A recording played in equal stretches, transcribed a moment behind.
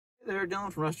there,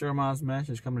 Dylan from Russ Darrow Mazda.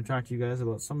 Just coming to talk to you guys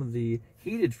about some of the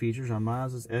heated features on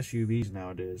Mazda's SUVs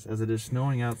nowadays. As it is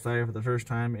snowing outside for the first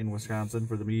time in Wisconsin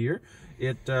for the year,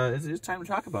 it's time to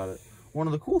talk about it. One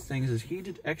of the cool things is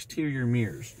heated exterior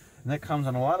mirrors, and that comes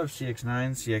on a lot of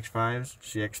CX-9s, CX-5s,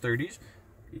 CX-30s.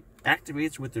 It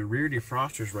activates with the rear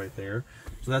defrosters right there,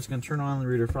 so that's going to turn on the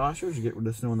rear defrosters to get rid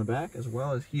of snow in the back, as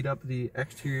well as heat up the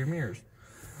exterior mirrors.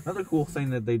 Another cool thing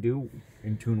that they do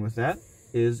in tune with that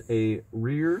is a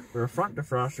rear or a front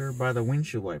defroster by the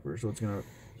windshield wiper. So it's going to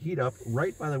heat up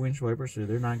right by the windshield wiper so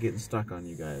they're not getting stuck on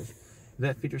you guys. If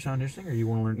that feature sound interesting, or you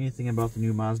want to learn anything about the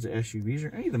new Mazda SUVs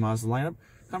or any of the Mazda lineup,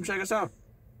 come check us out.